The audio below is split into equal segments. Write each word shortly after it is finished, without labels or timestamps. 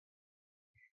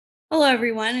Hello,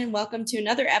 everyone, and welcome to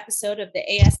another episode of the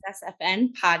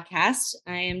ASSFN podcast.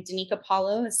 I am Danika,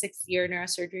 Paulo, a sixth-year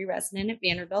neurosurgery resident at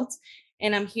Vanderbilt,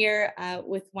 and I'm here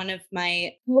with one of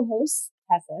my co-hosts,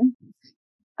 Tessa.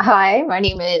 Hi, my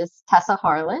name is Tessa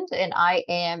Harland, and I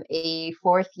am a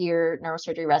fourth-year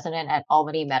neurosurgery resident at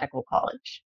Albany Medical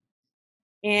College.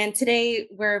 And today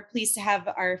we're pleased to have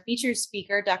our featured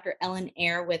speaker, Dr. Ellen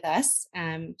Eyre, with us.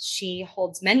 She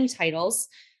holds many titles.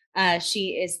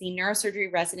 She is the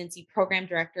Neurosurgery Residency Program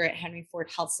Director at Henry Ford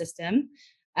Health System.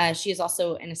 She is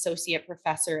also an associate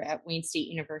professor at Wayne State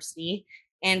University.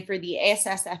 And for the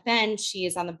ASSFN, she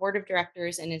is on the board of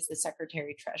directors and is the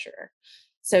secretary treasurer.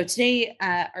 So today,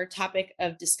 our topic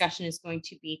of discussion is going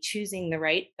to be choosing the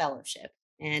right fellowship.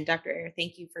 And Dr. Eyre,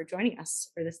 thank you for joining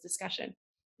us for this discussion.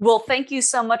 Well, thank you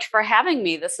so much for having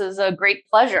me. This is a great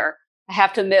pleasure. I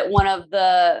have to admit, one of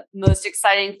the most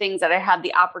exciting things that I had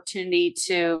the opportunity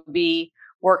to be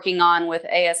working on with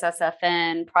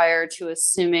ASSFN prior to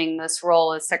assuming this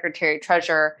role as Secretary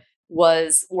Treasurer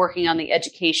was working on the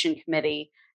Education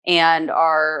Committee and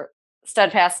our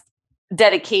steadfast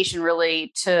dedication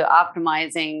really to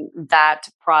optimizing that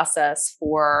process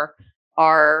for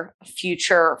our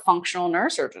future functional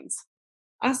neurosurgeons.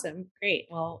 Awesome. Great.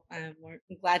 Well, we're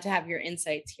glad to have your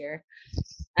insights here.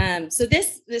 So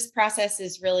this process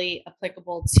is really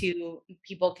applicable to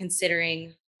people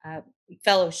considering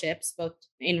fellowships, both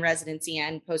in residency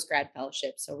and post-grad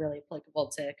fellowships. So really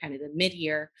applicable to kind of the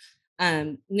mid-year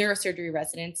neurosurgery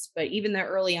residents, but even the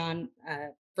early on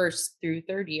first through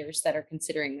third years that are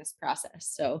considering this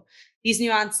process. So these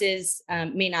nuances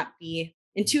may not be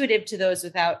intuitive to those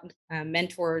without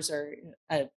mentors or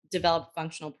a developed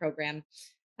functional program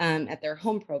at their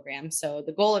home program. So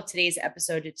the goal of today's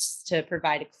episode is to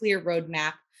provide a clear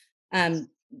roadmap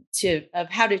of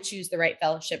how to choose the right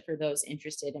fellowship for those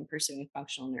interested in pursuing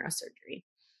functional neurosurgery.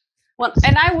 Well,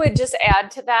 and I would just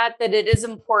add to that it is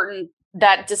important,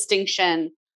 that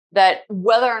distinction, that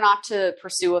whether or not to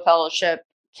pursue a fellowship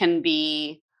can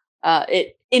be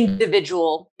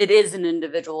individual. It is an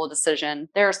individual decision.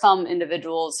 There are some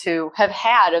individuals who have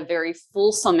had a very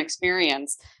fulsome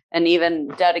experience and even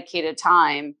dedicated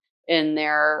time in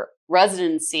their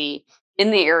residency in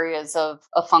the areas of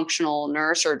functional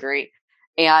neurosurgery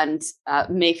and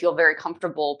may feel very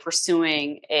comfortable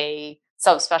pursuing a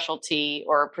subspecialty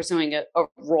or pursuing a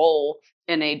role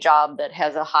in a job that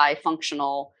has a high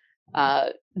functional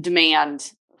functional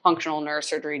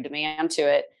neurosurgery demand to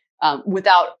it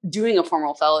without doing a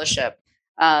formal fellowship.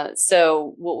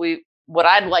 So what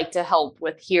I'd like to help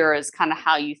with here is kind of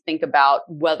how you think about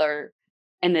whether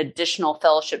an additional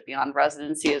fellowship beyond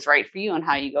residency is right for you and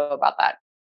how you go about that.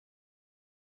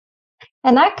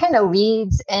 And that kind of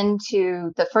leads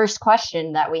into the first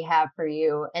question that we have for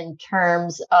you in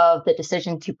terms of the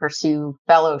decision to pursue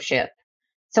fellowship.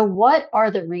 So what are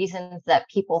the reasons that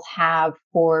people have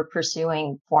for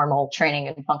pursuing formal training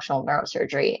in functional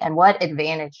neurosurgery, and what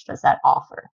advantage does that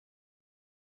offer?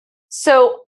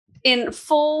 So in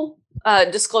full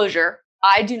disclosure,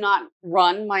 I do not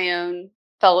run my own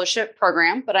fellowship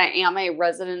program, but I am a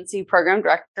residency program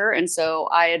director. And so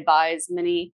I advise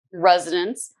many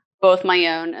residents, both my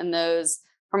own and those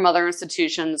from other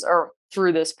institutions, or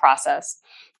through this process.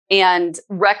 And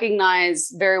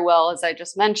recognize very well, as I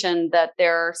just mentioned, that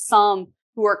there are some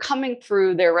who are coming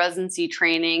through their residency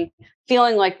training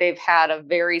feeling like they've had a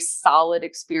very solid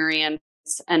experience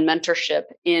and mentorship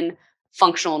in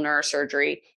functional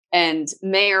neurosurgery and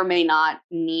may or may not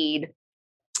need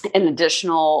an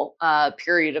additional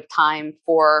period of time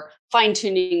for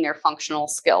fine-tuning their functional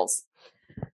skills.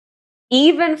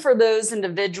 Even for those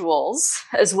individuals,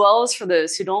 as well as for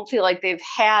those who don't feel like they've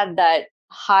had that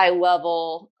high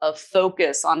level of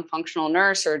focus on functional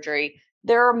neurosurgery,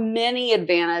 there are many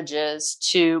advantages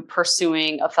to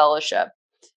pursuing a fellowship.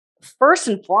 First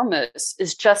and foremost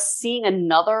is just seeing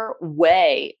another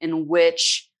way in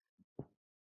which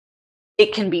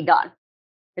it can be done.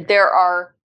 There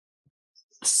are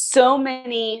so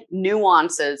many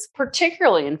nuances,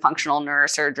 particularly in functional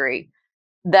neurosurgery,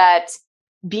 that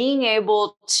being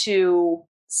able to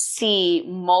see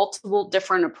multiple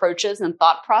different approaches and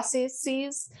thought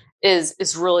processes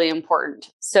is really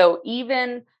important. So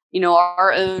even,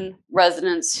 our own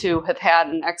residents who have had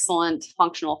an excellent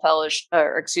functional fellowship,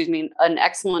 an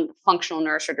excellent functional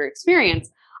neurosurgery experience,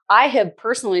 I have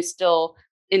personally still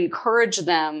encouraged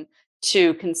them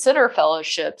to consider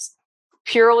fellowships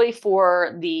purely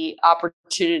for the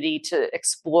opportunity to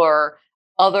explore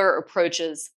other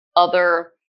approaches,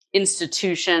 other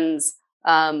institutions,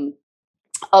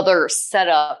 other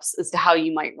setups as to how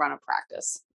you might run a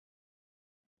practice.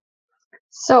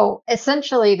 So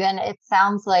essentially, then it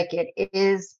sounds like it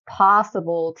is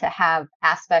possible to have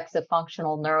aspects of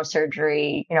functional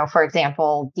neurosurgery, for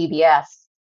example, DBS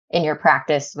in your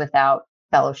practice without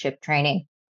fellowship training.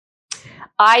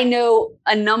 I know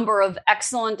a number of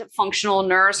excellent functional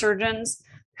neurosurgeons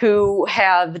who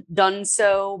have done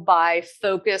so by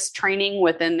focused training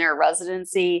within their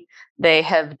residency. They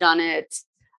have done it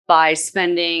by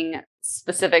spending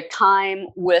specific time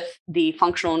with the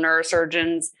functional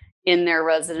neurosurgeons in their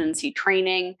residency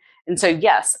training. And so,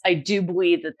 yes, I do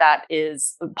believe that that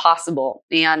is possible.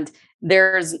 And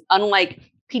there's, unlike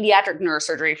pediatric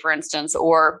neurosurgery, for instance,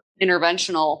 or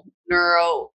interventional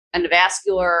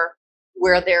neuroendovascular,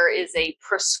 where there is a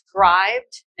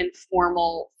prescribed and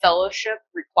formal fellowship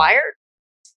required,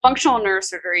 functional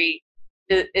neurosurgery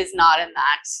is not in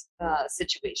that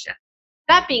situation.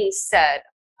 That being said,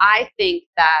 I think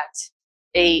that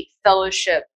a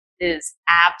fellowship is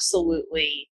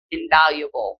absolutely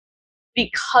invaluable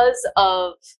because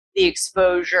of the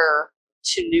exposure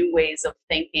to new ways of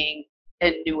thinking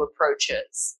and new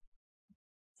approaches.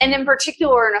 And in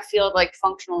particular, in a field like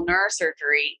functional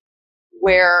neurosurgery,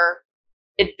 where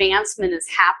advancement is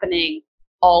happening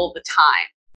all the time,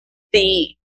 the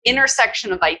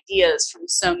intersection of ideas from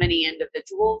so many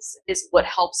individuals is what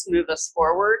helps move us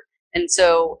forward. And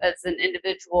so as an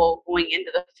individual going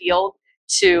into the field,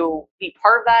 to be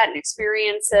part of that and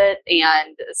experience it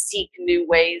and seek new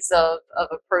ways of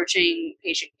approaching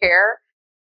patient care,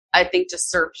 I think just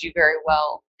serves you very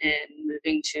well in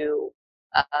moving to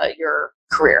your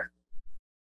career.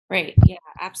 Right. Yeah,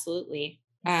 absolutely.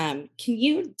 Can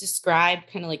you describe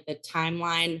kind of like the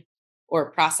timeline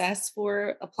or process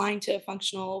for applying to a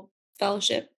functional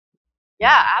fellowship?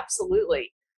 Yeah,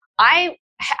 absolutely. I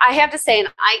have to say, and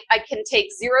I can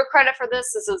take zero credit for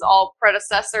this. This is all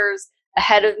predecessors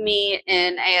ahead of me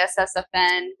in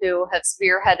ASSFN who have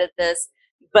spearheaded this.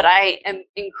 But I am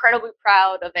incredibly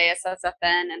proud of ASSFN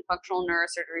and functional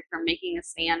neurosurgery for making a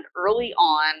stand early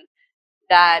on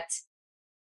that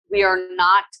we are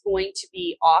not going to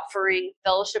be offering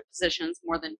fellowship positions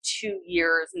more than 2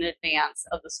 years in advance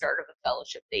of the start of the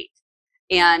fellowship date.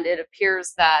 And it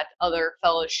appears that other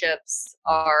fellowships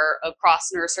are across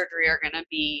neurosurgery are going to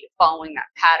be following that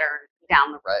pattern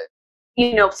down the road.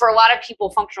 You know, for a lot of people,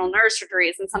 functional neurosurgery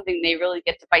isn't something they really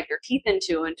get to bite their teeth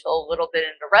into until a little bit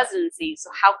into residency. So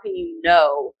how can you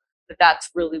know that that's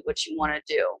really what you want to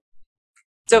do?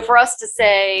 So for us to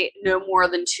say no more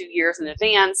than 2 years in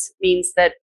advance means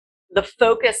that the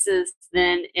focus is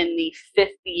then in the 5th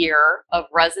year of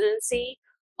residency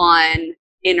on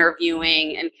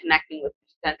interviewing and connecting with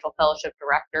potential fellowship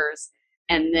directors,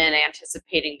 and then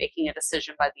anticipating making a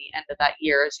decision by the end of that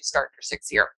year as you start your 6th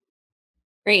year.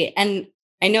 Great. And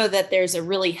I know that there's a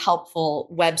really helpful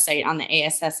website on the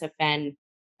ASSFN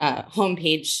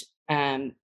homepage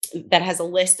that has a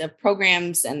list of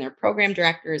programs and their program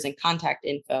directors and contact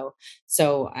info.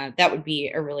 So that would be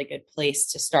a really good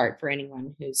place to start for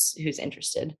anyone who's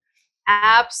interested.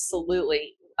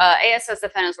 Absolutely.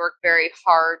 ASSFN has worked very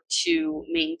hard to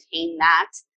maintain that,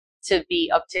 to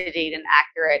be up to date and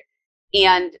accurate.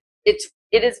 And it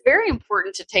is very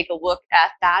important to take a look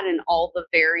at that and all the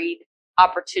varied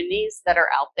opportunities that are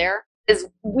out there. As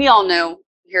we all know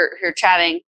here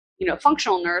chatting, you know,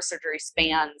 functional neurosurgery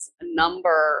spans a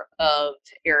number of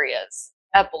areas: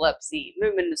 epilepsy,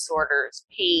 movement disorders,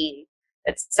 pain,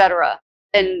 etc.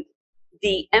 And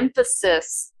the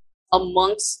emphasis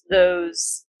amongst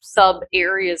those sub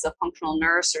areas of functional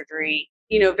neurosurgery,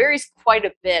 you know, varies quite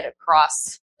a bit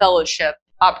across fellowship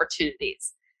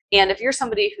opportunities. And if you're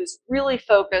somebody who's really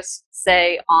focused,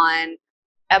 say, on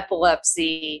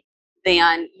epilepsy,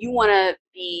 then you want to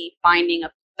be finding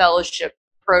a fellowship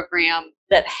program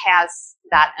that has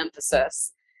that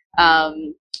emphasis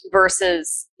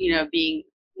versus, you know, being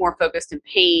more focused in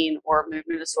pain or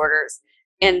movement disorders.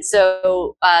 And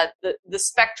so the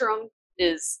spectrum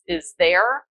is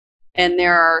there, and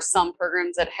there are some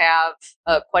programs that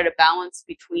have quite a balance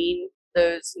between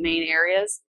those main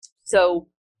areas. So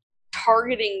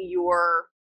targeting your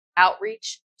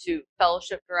outreach to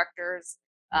fellowship directors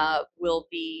will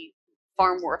be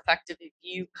far more effective if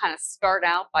you kind of start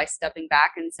out by stepping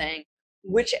back and saying,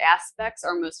 which aspects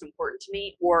are most important to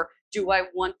me, or do I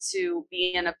want to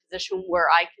be in a position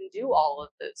where I can do all of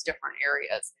those different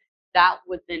areas? That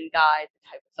would then guide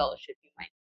the type of fellowship you might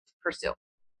pursue.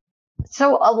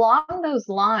 So along those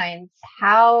lines,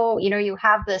 how, you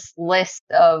have this list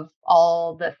of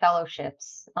all the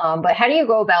fellowships, but how do you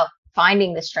go about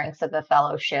finding the strengths of the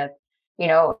fellowship?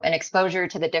 An exposure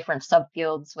to the different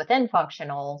subfields within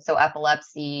functional, so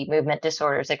epilepsy, movement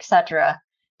disorders, etc.,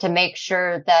 to make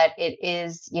sure that it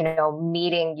is,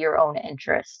 meeting your own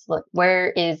interests? Like,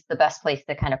 where is the best place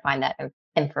to kind of find that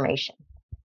information?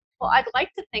 Well, I'd like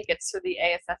to think it's through the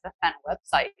ASSFN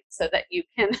website so that you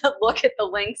can look at the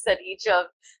links that each of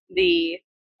the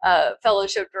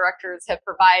fellowship directors have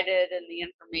provided and the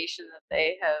information that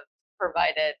they have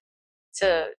provided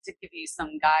to give you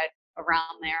some guide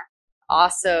around there.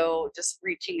 Also, just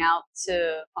reaching out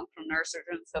to functional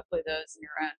neurosurgeons, hopefully those in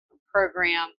your own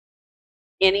program.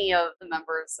 Any of the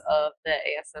members of the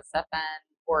ASSFN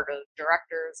board of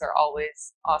directors are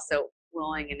always also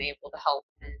willing and able to help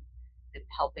in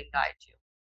helping guide you.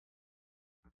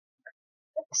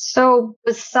 So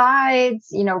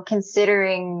besides,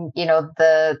 considering,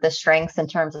 the strengths in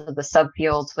terms of the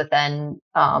subfields within,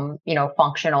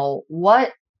 functional,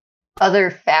 what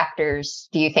other factors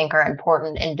do you think are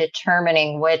important in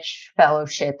determining which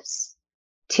fellowships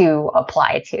to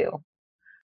apply to?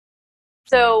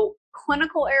 So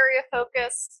clinical area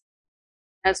focus,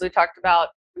 as we talked about,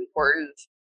 important.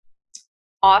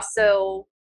 Also,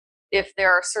 if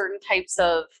there are certain types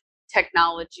of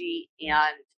technology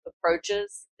and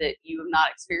approaches that you have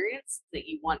not experienced that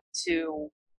you want to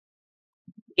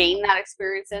gain that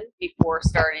experience in before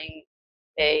starting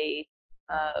a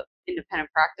independent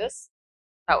practice,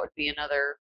 that would be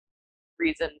another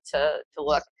reason to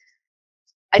look.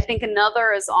 I think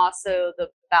another is also the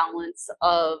balance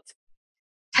of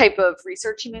type of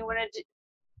research you may want to do.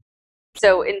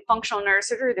 So in functional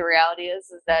neurosurgery, the reality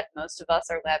is that most of us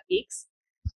are lab geeks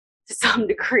to some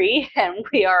degree, and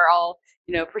we are all,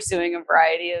 pursuing a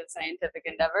variety of scientific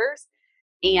endeavors.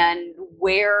 And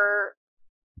where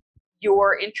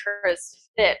your interest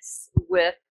fits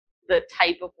with the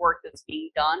type of work that's being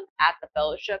done at the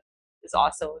fellowship is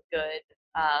also a good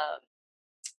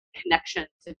connection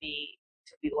to be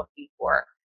looking for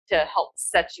to help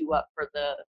set you up for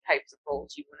the types of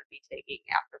roles you want to be taking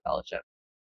after fellowship.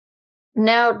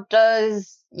 Now,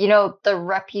 does, the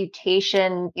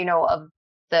reputation, of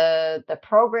the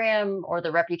program or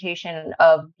the reputation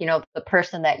of, the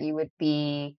person that you would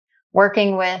be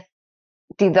working with,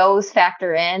 do those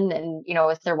factor in? And,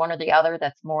 is there one or the other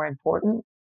that's more important?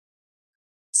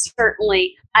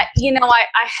 Certainly. I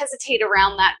hesitate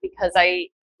around that because I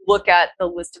look at the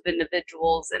list of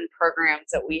individuals and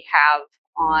programs that we have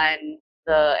on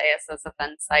the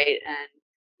ASSFN site and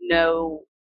know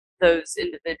those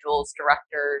individuals,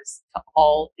 directors, to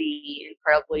all be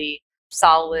incredibly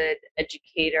solid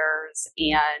educators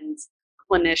and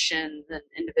clinicians and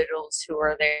individuals who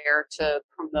are there to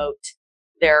promote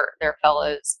their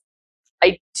fellows.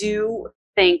 I do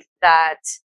think that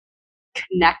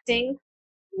connecting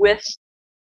with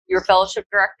your fellowship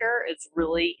director is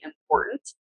really important.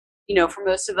 For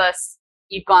most of us,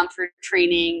 you've gone through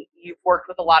training, you've worked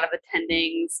with a lot of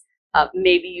attendings.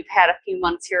 Maybe you've had a few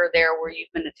months here or there where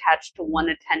you've been attached to one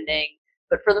attending,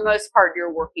 but for the most part,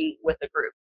 you're working with a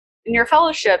group. In your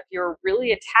fellowship, you're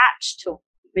really attached to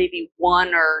maybe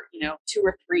one or, 2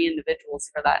 or 3 individuals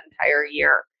for that entire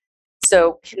year.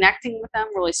 So connecting with them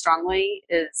really strongly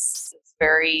is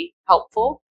very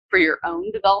helpful for your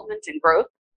own development and growth,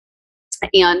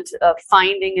 and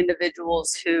finding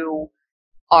individuals who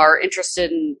are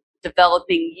interested in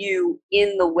developing you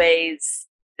in the ways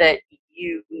that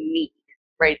you need,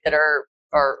 right? That are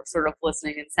sort of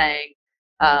listening and saying,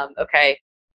 okay,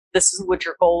 this is what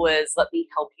your goal is. Let me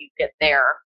help you get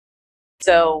there.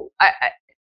 So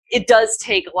it does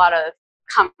take a lot of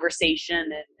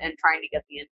conversation and trying to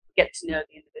get to know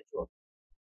the individual.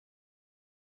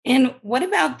 And what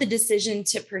about the decision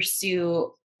to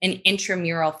pursue an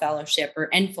intramural fellowship or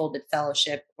enfolded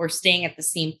fellowship, or staying at the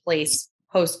same place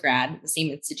post-grad, the same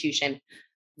institution,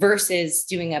 versus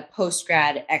doing a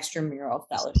post-grad extramural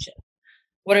fellowship?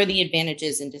 What are the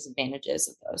advantages and disadvantages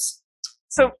of those?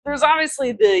 So there's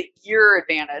obviously the year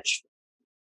advantage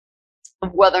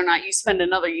of whether or not you spend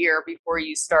another year before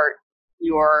you start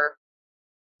your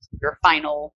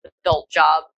final adult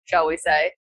job, shall we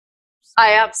say.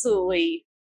 I absolutely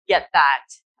get that.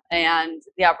 And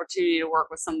the opportunity to work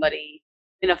with somebody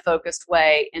in a focused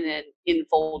way in an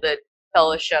enfolded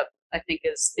fellowship, I think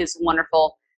is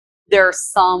wonderful. There are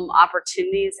some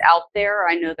opportunities out there.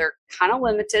 I know they're kind of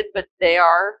limited, but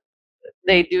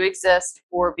they do exist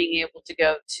for being able to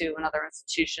go to another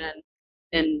institution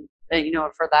and,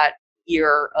 for that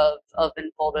year of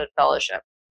enfolded fellowship.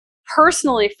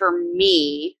 Personally, for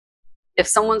me, if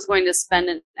someone's going to spend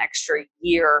an extra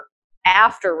year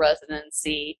after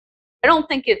residency, I don't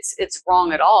think it's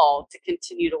wrong at all to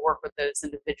continue to work with those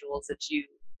individuals that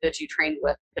you trained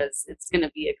with, because it's going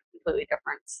to be a completely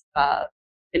different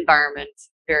environment,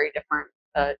 very different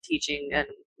teaching and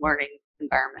learning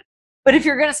environment. But if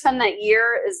you're going to spend that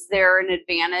year, is there an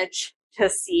advantage to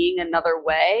seeing another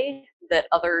way that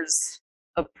others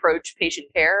approach patient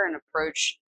care and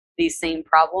approach these same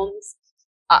problems?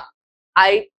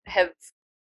 I have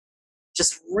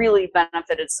just really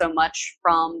benefited so much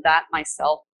from that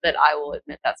myself that I will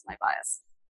admit that's my bias.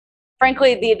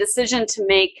 Frankly, the decision to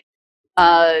make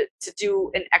to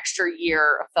do an extra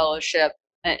year of fellowship.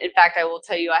 In fact, I will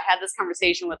tell you, I had this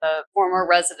conversation with a former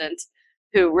resident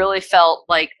who really felt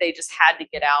like they just had to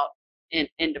get out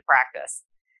into practice.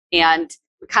 And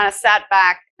we kind of sat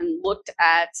back and looked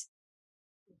at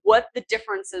what the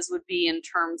differences would be in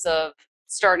terms of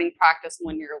starting practice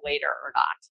 1 year later or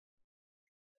not.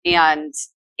 And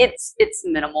it's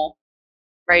minimal,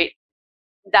 right?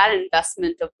 That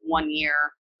investment of 1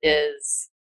 year is,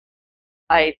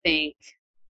 I think,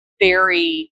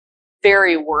 very,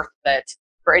 very worth it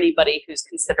for anybody who's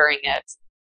considering it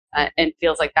and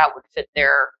feels like that would fit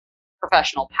their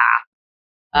professional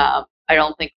path. I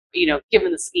don't think,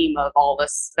 given the scheme of all of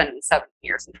us spending 7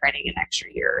 years in training an extra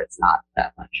year, it's not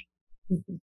that much.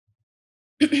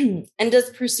 Mm-hmm. And does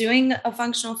pursuing a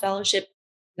functional fellowship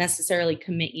necessarily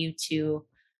commit you to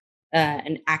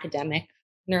an academic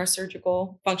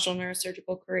functional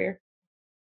neurosurgical career?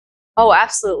 Oh,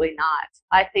 absolutely not.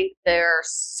 I think there are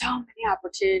so many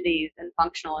opportunities in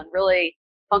functional, and really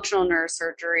functional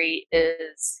neurosurgery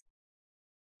is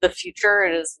the future.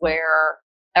 It is where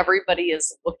everybody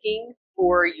is looking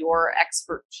for your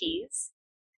expertise.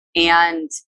 And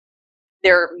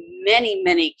there are many,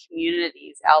 many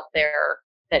communities out there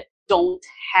that don't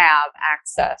have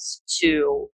access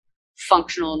to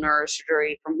functional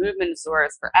neurosurgery for movement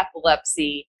disorders, for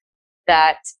epilepsy,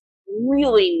 that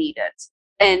really need it.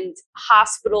 And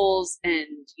hospitals and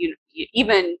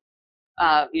even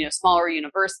smaller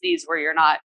universities where you're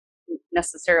not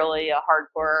necessarily a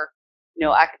hardcore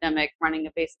academic running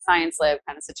a basic science lab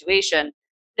kind of situation,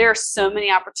 there are so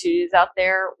many opportunities out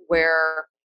there where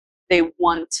they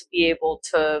want to be able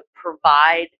to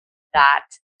provide that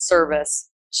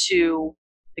service to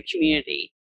the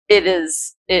community.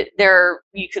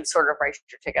 You could sort of write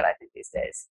your ticket, I think, these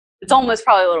days. It's almost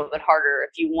probably a little bit harder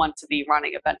if you want to be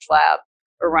running a bench lab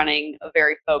or running a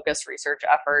very focused research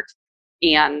effort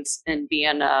and be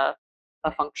in a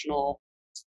functional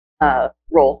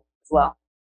role as well.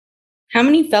 How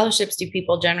many fellowships do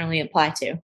people generally apply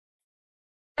to?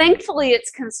 Thankfully, it's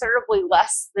considerably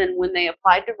less than when they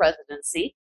applied to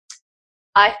residency.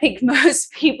 I think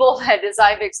most people as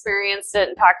I've experienced it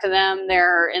and talked to them,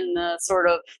 they're in the sort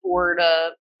of 4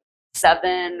 to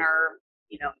 7 or,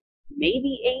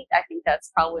 maybe 8. I think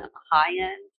that's probably on the high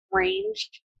end range.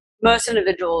 Most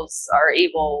individuals are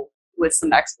able, with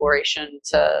some exploration,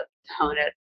 to hone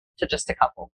it to just a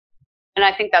couple. And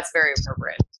I think that's very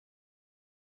appropriate.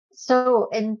 So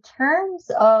in terms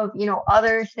of,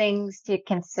 other things to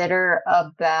consider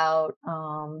about,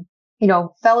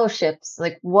 fellowships,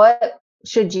 like what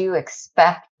should you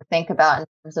expect to think about in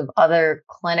terms of other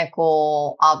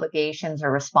clinical obligations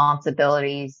or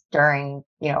responsibilities during,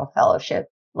 fellowship,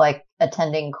 like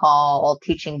attending call,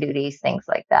 teaching duties, things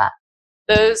like that?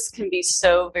 Those can be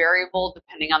so variable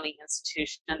depending on the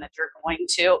institution that you're going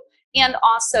to, and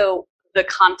also the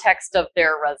context of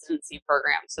their residency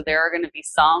program. So there are going to be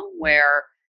some where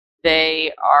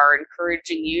they are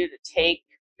encouraging you to take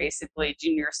basically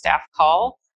junior staff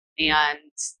call and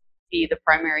be the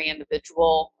primary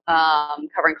individual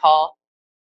covering call.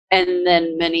 And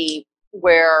then many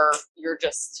where you're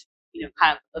just,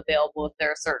 kind of available if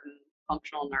there are certain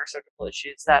functional neurosurgical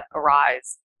issues that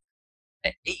arise.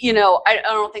 I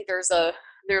don't think there's a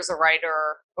right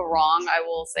or a wrong. I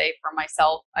will say for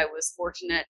myself, I was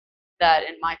fortunate that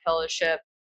in my fellowship,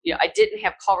 I didn't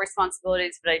have call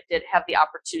responsibilities, but I did have the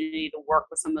opportunity to work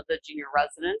with some of the junior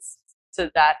residents. So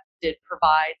that did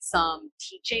provide some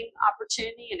teaching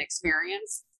opportunity and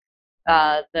experience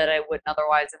that I wouldn't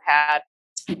otherwise have had.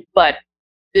 But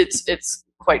it's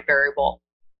quite variable.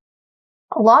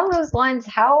 Along those lines,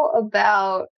 how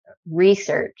about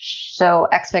research? So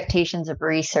expectations of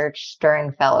research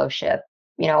during fellowship,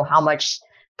 how much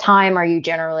time are you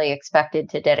generally expected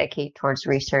to dedicate towards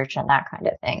research and that kind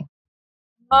of thing?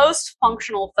 Most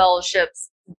functional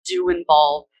fellowships do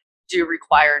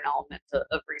require an element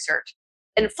of research.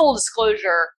 And full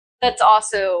disclosure, that's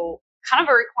also kind of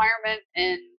a requirement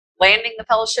in landing the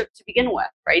fellowship to begin with,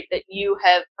 right? That you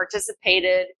have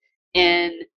participated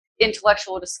in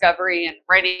intellectual discovery and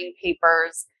writing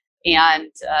papers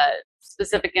and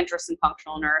specific interest in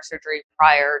functional neurosurgery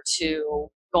prior to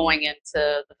going into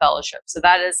the fellowship. So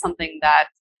that is something that,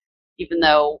 even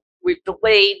though we've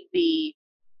delayed the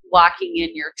locking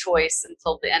in your choice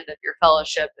until the end of your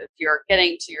fellowship. If you're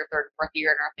getting to your third or fourth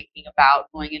year and are thinking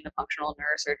about going into functional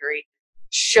neurosurgery,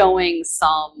 showing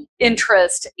some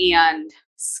interest and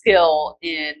skill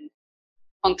in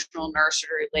functional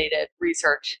neurosurgery related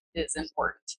research is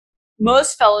important.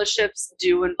 Most fellowships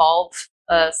do involve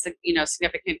a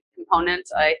significant component.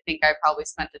 I think I probably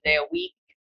spent a day a week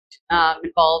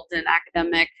involved in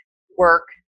academic work.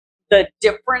 The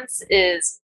difference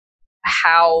is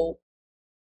how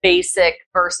basic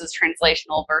versus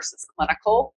translational versus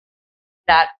clinical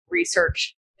that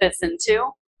research fits into,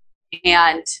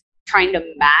 and trying to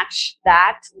match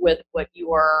that with what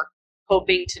you are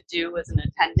hoping to do as an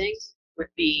attending would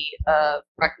be a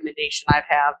recommendation I'd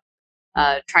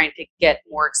have, trying to get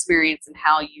more experience in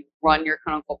how you run your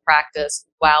clinical practice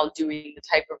while doing the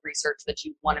type of research that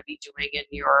you want to be doing in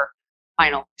your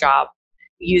final job.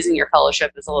 Using your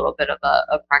fellowship as a little bit of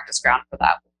a practice ground for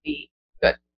that would be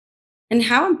good. And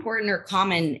how important or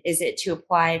common is it to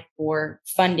apply for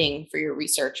funding for your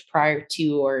research prior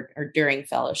to or during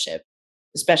fellowship,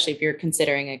 especially if you're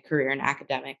considering a career in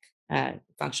academic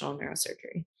functional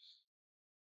neurosurgery?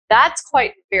 That's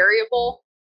quite variable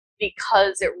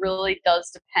because it really does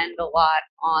depend a lot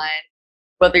on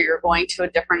whether you're going to a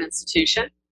different institution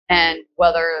and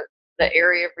whether the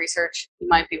area of research you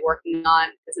might be working on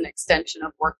is an extension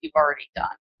of work you've already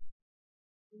done.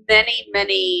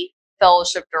 Many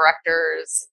fellowship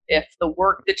directors, if the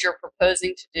work that you're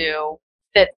proposing to do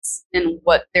fits in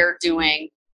what they're doing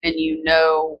and you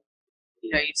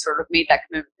sort of made that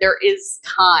commitment, there is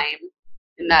time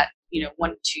in that 1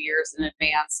 to 2 years in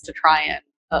advance to try and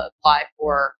apply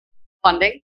for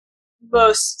funding.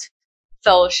 Most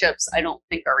fellowships I don't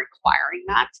think are requiring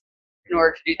that. In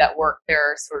order to do that work,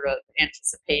 they're sort of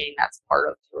anticipating that's part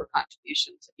of your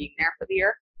contribution to being there for the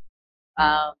year,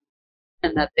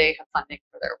 and that they have funding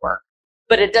for their work.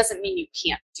 But it doesn't mean you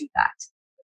can't do that.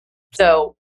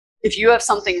 So if you have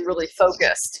something really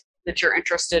focused that you're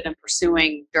interested in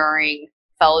pursuing during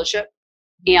fellowship,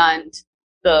 and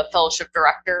the fellowship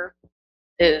director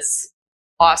is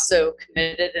also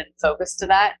committed and focused to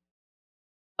that,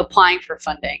 applying for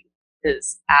funding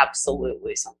is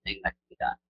absolutely something that can be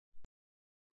done.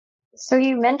 So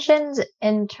you mentioned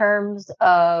in terms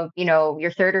of,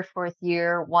 your third or fourth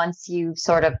year, once you've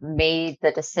sort of made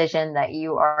the decision that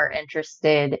you are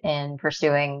interested in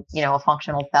pursuing, a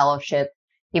functional fellowship,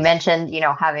 you mentioned,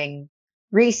 having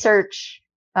research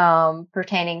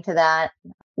pertaining to that.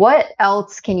 What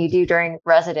else can you do during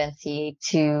residency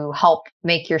to help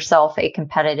make yourself a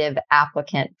competitive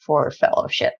applicant for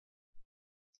fellowship?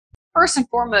 First and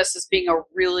foremost is being a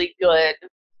really good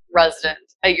resident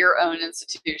at your own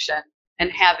institution and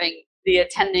having the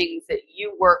attendings that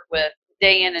you work with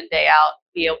day in and day out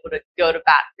be able to go to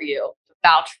bat for you, to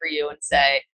vouch for you and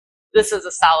say, this is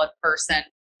a solid person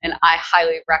and I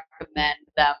highly recommend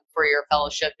them for your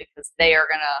fellowship because they are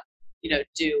going to,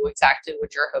 do exactly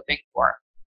what you're hoping for.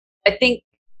 I think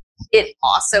it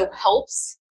also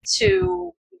helps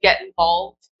to get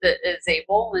involved as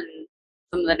able in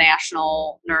some of the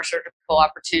national neurosurgical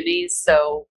opportunities.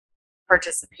 So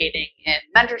participating in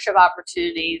mentorship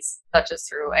opportunities, such as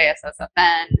through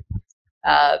ASSFN,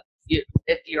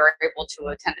 if you're able to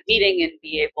attend a meeting and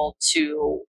be able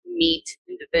to meet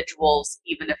individuals,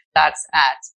 even if that's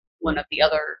at one of the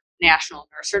other national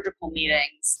neurosurgical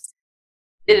meetings,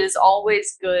 it is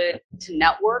always good to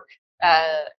network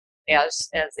as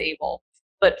able.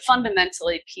 But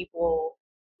fundamentally, people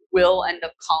will end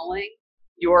up calling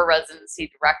your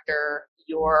residency director,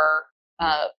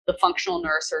 the functional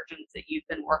neurosurgeons that you've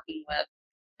been working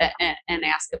with, and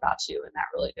ask about you, and that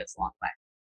really goes a long way.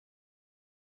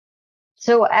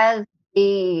 So as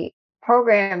the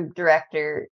program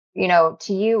director,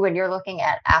 to you, when you're looking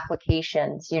at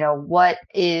applications, what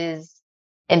is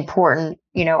important,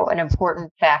 an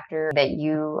important factor that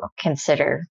you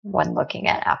consider when looking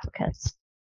at applicants?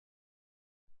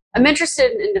 I'm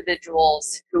interested in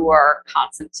individuals who are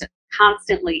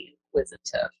constantly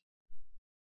inquisitive.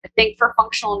 I think for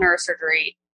functional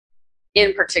neurosurgery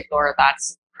in particular,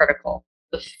 that's critical.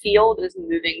 The field is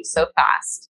moving so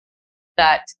fast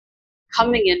that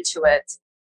coming into it,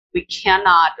 we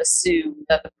cannot assume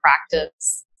that the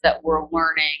practice that we're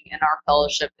learning in our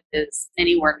fellowship is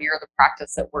anywhere near the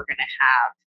practice that we're going to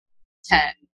have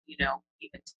 10,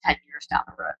 even 10 years down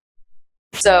the road.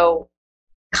 So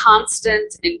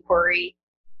constant inquiry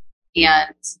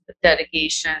and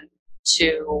dedication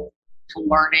to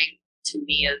learning, to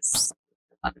me, is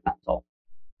fundamental.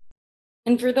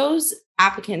 And for those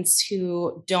applicants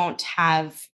who don't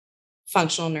have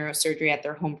functional neurosurgery at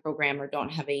their home program or don't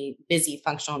have a busy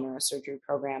functional neurosurgery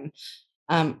program,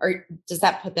 or does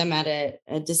that put them at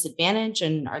a disadvantage?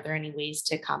 And are there any ways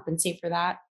to compensate for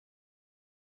that?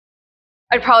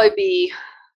 I'd probably be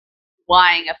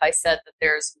lying if I said that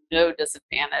there's no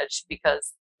disadvantage,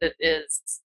 because it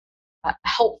is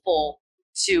helpful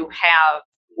to have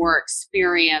more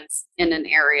experience in an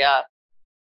area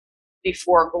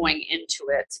before going into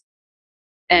it.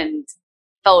 And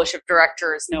fellowship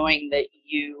directors knowing that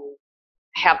you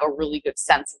have a really good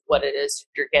sense of what it is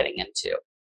you're getting into.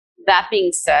 That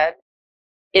being said,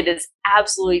 it is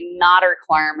absolutely not a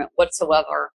requirement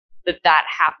whatsoever that that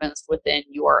happens within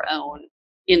your own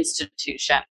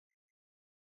institution.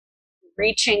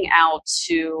 Reaching out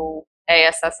to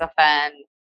ASSFN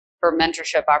for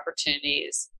mentorship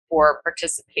opportunities, for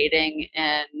participating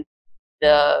in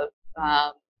the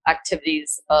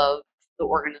activities of the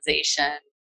organization,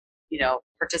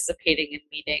 participating in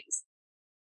meetings,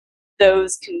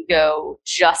 those can go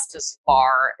just as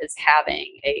far as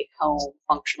having a home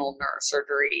functional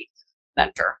neurosurgery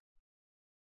mentor.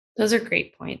 Those are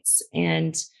great points.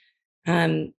 And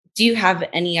do you have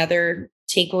any other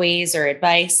takeaways or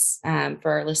advice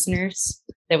for our listeners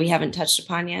that we haven't touched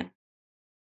upon yet?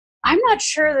 I'm not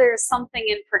sure there's something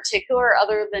in particular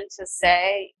other than to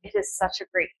say it is such a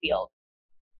great field.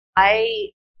 I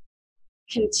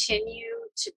continue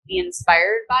to be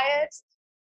inspired by it,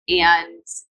 and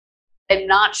I'm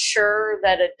not sure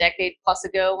that a decade plus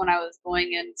ago when I was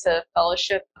going into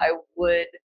fellowship, I would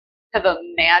have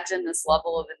imagined this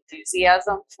level of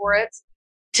enthusiasm for it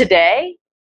today,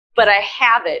 but I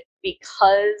have it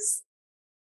because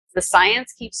the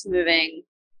science keeps moving,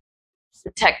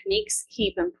 the techniques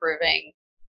keep improving,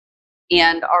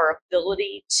 and our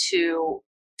ability to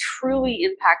truly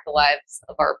impact the lives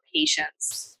of our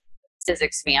patients is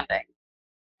expanding.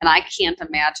 And I can't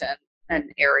imagine an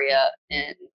area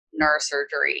in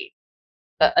neurosurgery,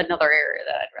 another area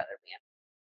that I'd rather be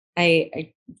in.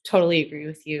 I totally agree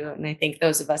with you. And I think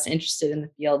those of us interested in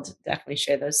the field definitely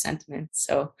share those sentiments.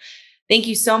 So thank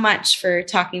you so much for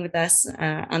talking with us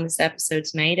on this episode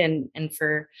tonight. And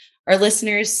for our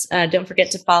listeners, don't forget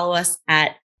to follow us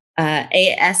at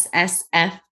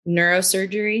ASSF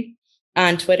Neurosurgery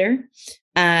on Twitter,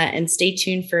 and stay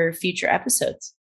tuned for future episodes.